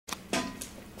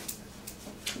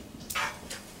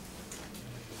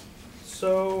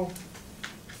So,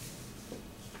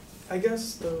 I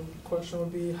guess the question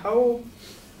would be, how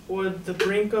would the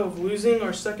brink of losing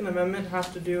our Second Amendment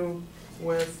have to do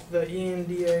with the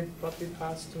ENDA about to be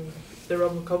passed and the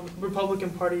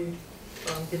Republican Party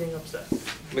getting upset?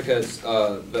 Because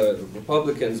the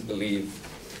Republicans believe,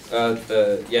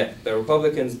 the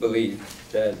Republicans believe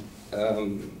that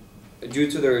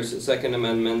due to their Second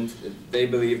Amendment, they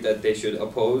believe that they should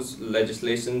oppose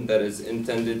legislation that is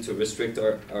intended to restrict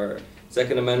our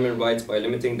Second Amendment rights by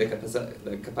limiting the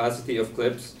capacity of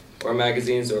clips or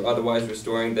magazines or otherwise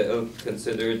restoring the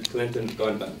ill-considered Clinton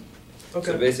gun ban.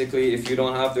 Okay. So basically, if you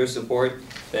don't have their support,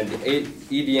 then the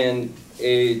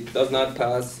EDNA does not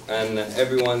pass, and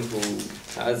everyone who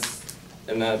has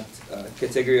in that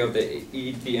category of the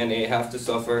EDNA have to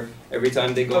suffer every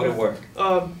time they go to work.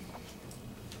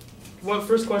 What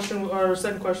first question or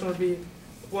second question would be,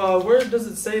 well, where does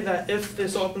it say that if the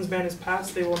assault weapons ban is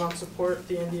passed, they will not support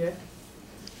the NDA?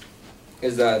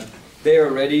 Is that they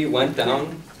already went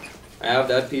down. I have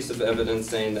that piece of evidence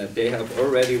saying that they have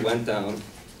already went down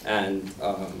and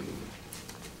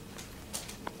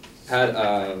had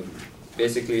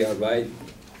basically a right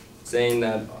saying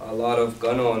that a lot of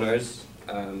gun owners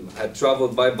had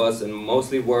traveled by bus, and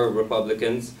mostly were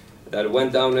Republicans, that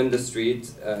went down in the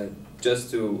street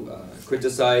just to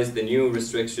criticize the new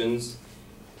restrictions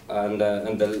and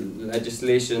the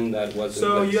legislation that was in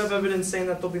So place. you have evidence saying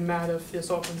that they'll be mad if the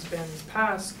assault weapons ban is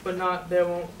passed, but they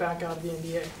won't back out of the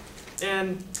NDA.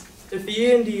 And if the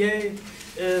NDA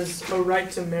is a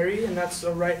right to marry, and that's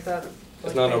a right that...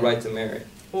 It's not a right to marry.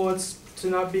 Well, it's to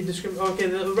not be discriminated. Okay,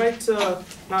 the right to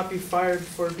not be fired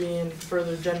for being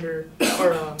further gender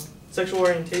or sexual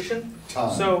orientation.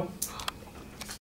 Time. So